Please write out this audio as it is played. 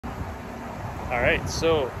All right,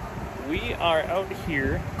 so we are out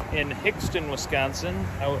here in Hickston, Wisconsin,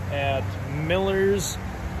 out at Miller's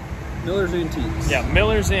Antiques. Yeah,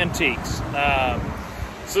 Miller's Antiques. So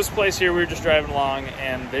this place here, we were just driving along,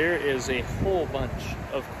 and there is a whole bunch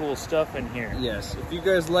of cool stuff in here. Yes, if you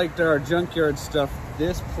guys liked our junkyard stuff,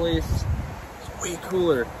 this place is way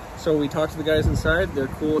cooler. So we talked to the guys inside. They're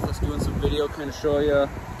cool with us doing some video, kind of show you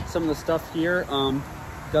some of the stuff here.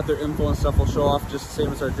 Got their info and stuff we'll show off, just the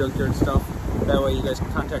same as our junkyard stuff. That way you guys can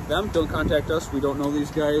contact them. Don't contact us. We don't know these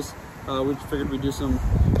guys. We figured we'd do some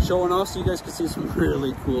showing off so you guys can see some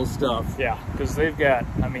really cool stuff. Yeah, because they've got,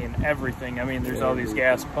 I mean, everything. I mean, there's all these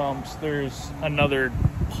gas pumps. There's another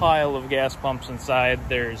pile of gas pumps inside.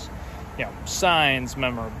 There's, you know, signs,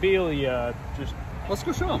 memorabilia. Just let's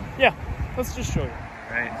go show them. Yeah, let's just show you.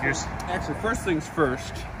 All right, here's actually first things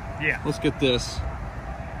first. Yeah, let's get this.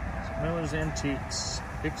 It's Miller's Antiques,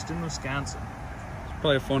 Hickston, Wisconsin. There's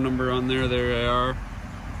probably a phone number on there. There they are.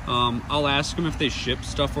 I'll ask them if they ship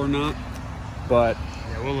stuff or not, but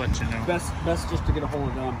yeah, we'll let you know. Best just to get a hold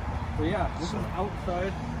of them. But yeah, this is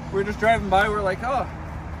outside. We were just driving by. We're like, oh,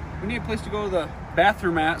 we need a place to go to the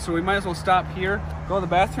bathroom at, so we might as well stop here, go to the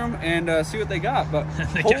bathroom, and see what they got. But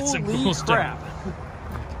they holy got some cool crap! Stuff.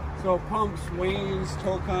 So pumps, wains,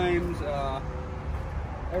 tow kinds,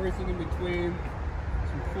 everything in between.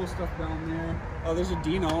 Some cool stuff down there. Oh, there's a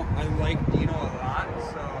Dino. I like Dino a lot.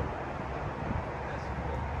 So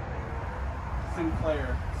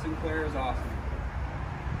Sinclair is awesome.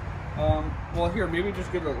 Well, here, maybe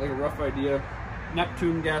just get a rough idea.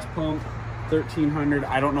 Neptune gas pump, 1300.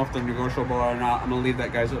 I don't know if they're negotiable or not. I'm gonna leave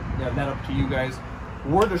that up to you guys.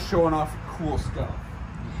 We're just showing off cool stuff.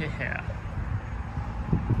 Yeah.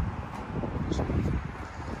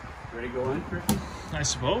 Ready to go in, Kristian? I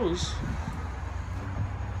suppose.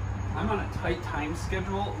 I'm on a tight time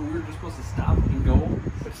schedule. We were just supposed to stop and go,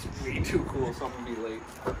 but it's way too cool, so I'm gonna be late.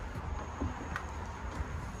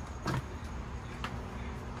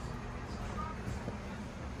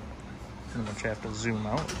 I'm gonna have to zoom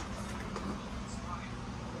out.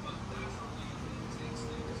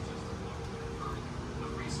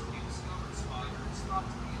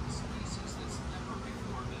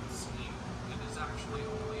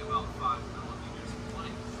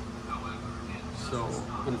 So,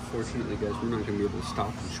 unfortunately, guys, we're not going to be able to stop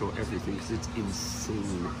and show everything because it's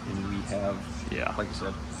insane, and we have, yeah, like I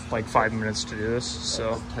said, like 5 minutes to do this,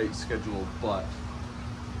 so a tight schedule, but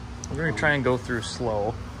we're going to try and go through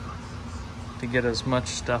slow to get as much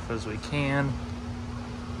stuff as we can.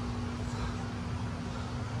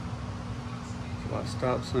 A lot of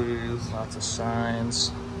stop signs. Lots of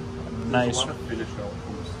signs. Nice. A lot of finish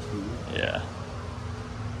outcomes, too. Yeah.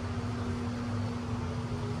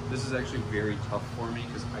 This is actually very tough for me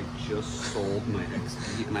because I just sold my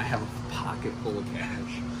XD and I have a pocket full of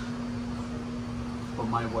cash. But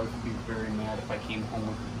my wife would be very mad if I came home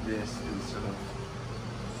with this instead of...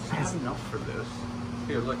 I have enough for this.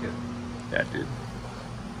 Here, look at that, dude.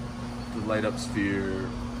 The light up sphere,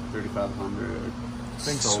 3500.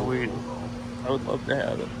 Thing's so sweet. Cool. I would love to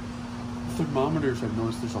have it. Thermometers, I've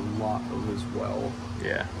noticed there's a lot of as well.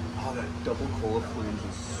 Yeah. Oh, that double cola flange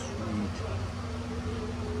is sweet.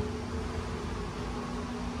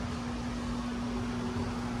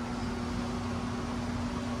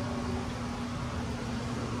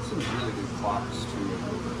 Some really good clocks too.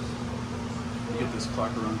 You get this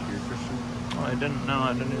clock around here, Kristian? Oh, I didn't know.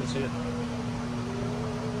 I didn't even see it.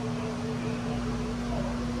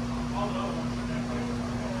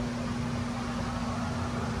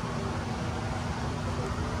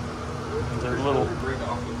 They're little. Break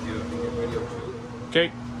off with you in your video too.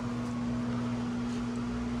 Okay.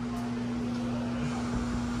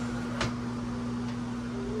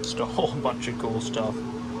 Just a whole bunch of cool stuff.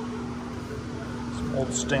 Some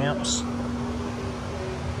old stamps.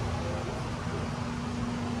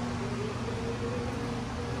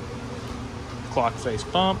 Clock face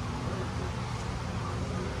pump.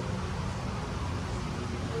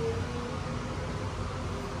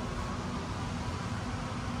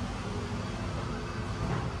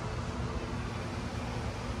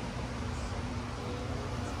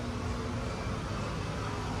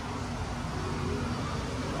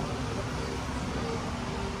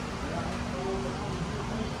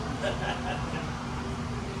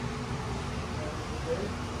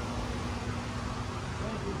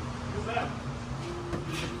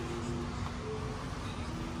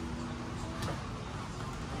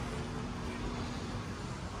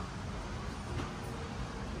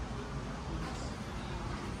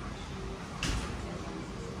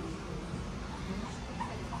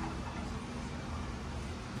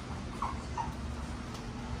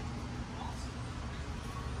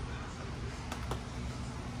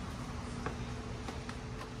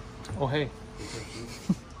 Oh, hey.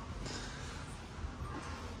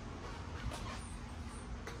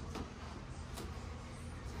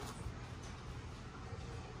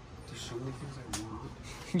 There's so many things I want.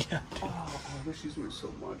 Yeah. Oh, I wish these weren't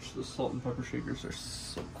so much. The salt and pepper shakers are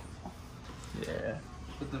so cool. Yeah.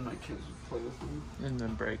 But then my kids would play with them. And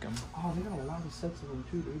then break them. Oh, they got a lot of sets of them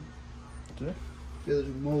too, dude. Do they? Yeah, there's a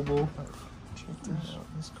mobile. Check that out.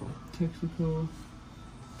 That's cool. Texaco.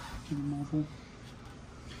 Mobile.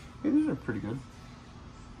 Yeah, these are pretty good.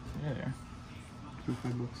 Yeah, they are.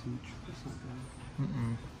 $25 each. That's not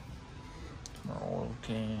bad. Oil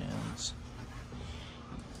cans.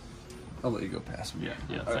 I'll let you go past me.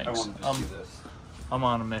 Yeah, I thanks. wanted to see this. I'm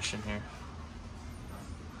on a mission here.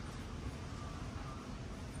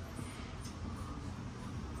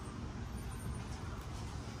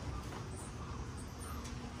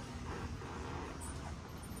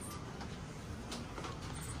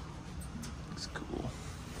 Looks cool.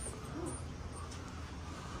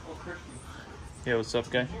 Oh, Kristian. Yeah, what's up,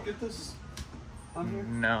 guy? Did you get this on here?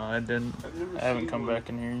 No, I didn't. I haven't come back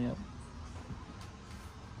in here yet.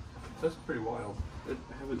 That's pretty wild. I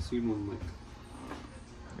haven't seen one like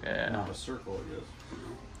Yeah. not a circle, I guess.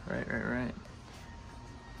 Right.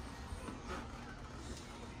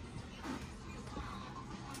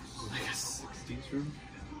 Like a 60s room.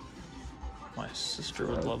 My sister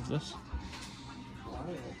would love this.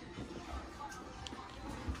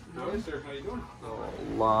 Hello, sir. How you doing? A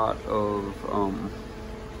lot of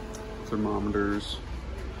thermometers,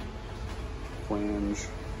 flange,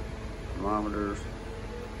 thermometers.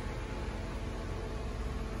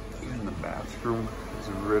 Even the bathroom is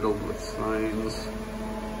riddled with signs.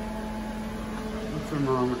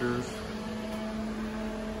 Thermometers.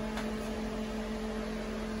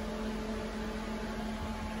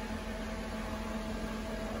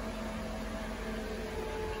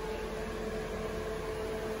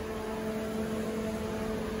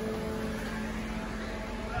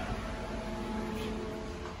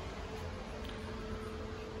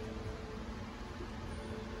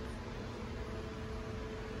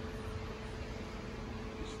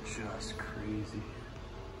 It's just crazy.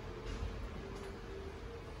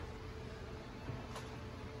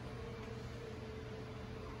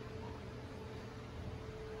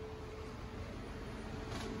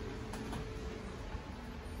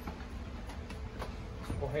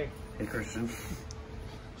 Oh, hey. Hey, Kristian.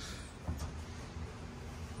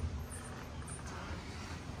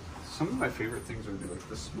 Some of my favorite things are like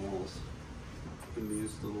the smalls in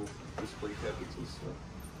these little display cabinets and stuff.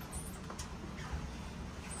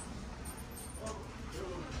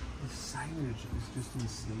 The signage is just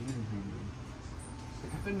insane here.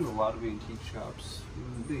 Like, I've been to a lot of antique shops.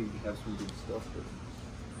 They have some good stuff, but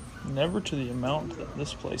Never to the amount that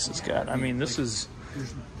this place has got. I mean, this is...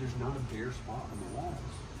 there's not a bare spot on the walls.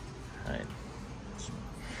 Right.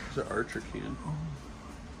 It's an Archer can.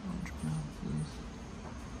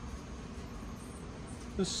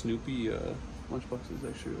 This Snoopy lunchbox is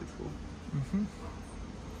actually really cool. Mm-hmm.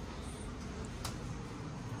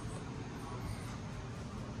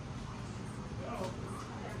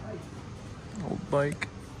 Old bike.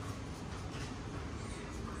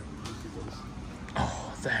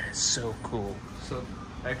 Oh, that is so cool. So,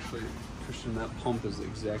 actually, Kristian, that pump is the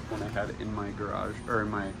exact one I had in my garage, or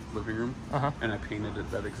in my living room. Uh-huh. And I painted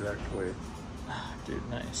it that exact way. Ah, dude,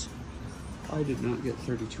 nice. I did not get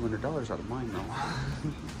 $3,200 out of mine, though.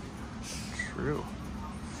 True.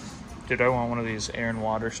 Dude, I want one of these air and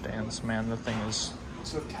water stands, man. The thing is...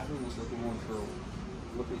 So Kevin was looking for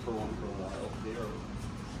one for a while. They are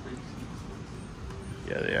crazy.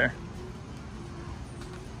 Yeah, they are.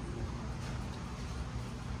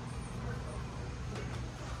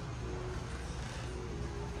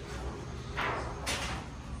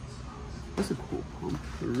 That's a cool pump.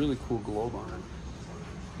 A really cool globe on it.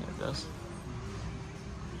 Yeah, it does.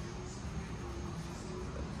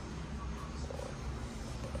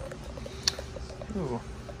 Ooh.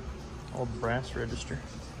 Old brass register.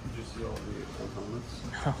 Did you see all the old helmets?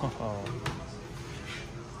 Oh.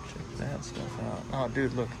 Check that stuff out. Oh,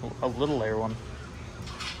 dude, look. A little air one.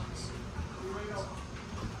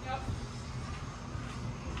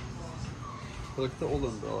 Look at the old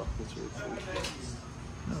umbrella. That's really cool.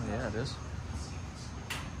 Oh, yeah, it is.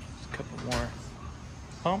 Just a couple more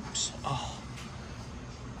pumps. Oh.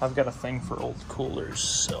 I've got a thing for old coolers,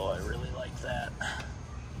 so I really like that.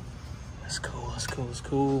 That's cool, that's cool, that's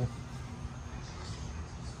cool.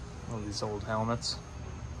 All these old helmets.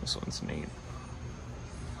 This one's neat.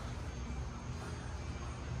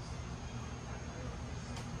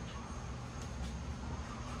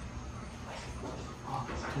 Oh,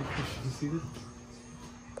 did you see this?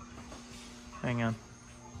 Hang on.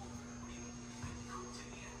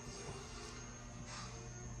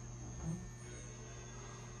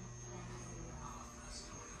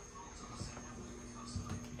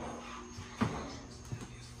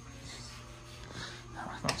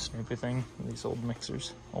 snoopy thing. These old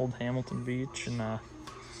mixers, old Hamilton Beach and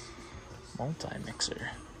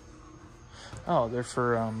multi-mixer. Oh, they're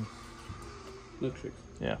for milkshake.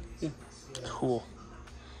 Yeah. Cool.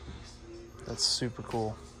 That's super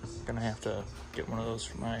cool. Gonna have to get one of those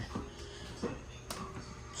for my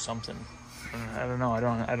something. I don't know. I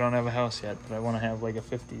don't have a house yet, but I want to have like a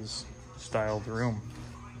 50s styled room.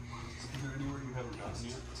 Is there anywhere you haven't gotten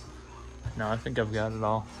yet? No, I think I've got it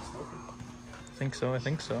all. Okay. I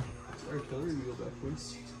think so. Artillery wheel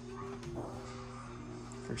backwards.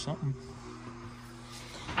 For something.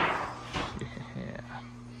 Yeah.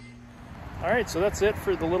 All right, so that's it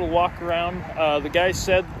for the little walk around. The guy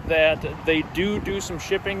said that they do some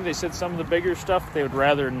shipping. They said some of the bigger stuff they would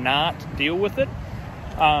rather not deal with it.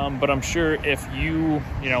 But I'm sure if you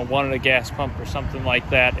wanted a gas pump or something like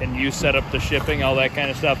that and you set up the shipping, all that kind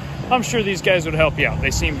of stuff, I'm sure these guys would help you out. They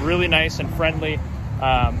seemed really nice and friendly.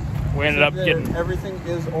 We ended up getting... Everything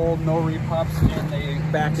is old, no repops, and they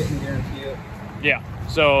back it and guarantee it. Yeah,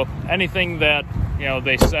 so anything that,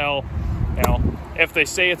 they sell, if they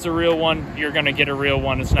say it's a real one, you're going to get a real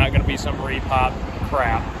one. It's not going to be some repop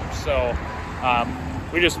crap. So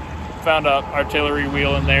we just found an artillery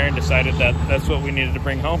wheel in there and decided that that's what we needed to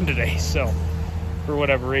bring home today. So for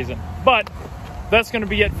whatever reason. But that's going to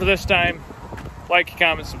be it for this time. Like,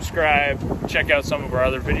 comment, subscribe, check out some of our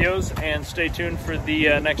other videos, and stay tuned for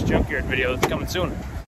the next junkyard video that's coming soon.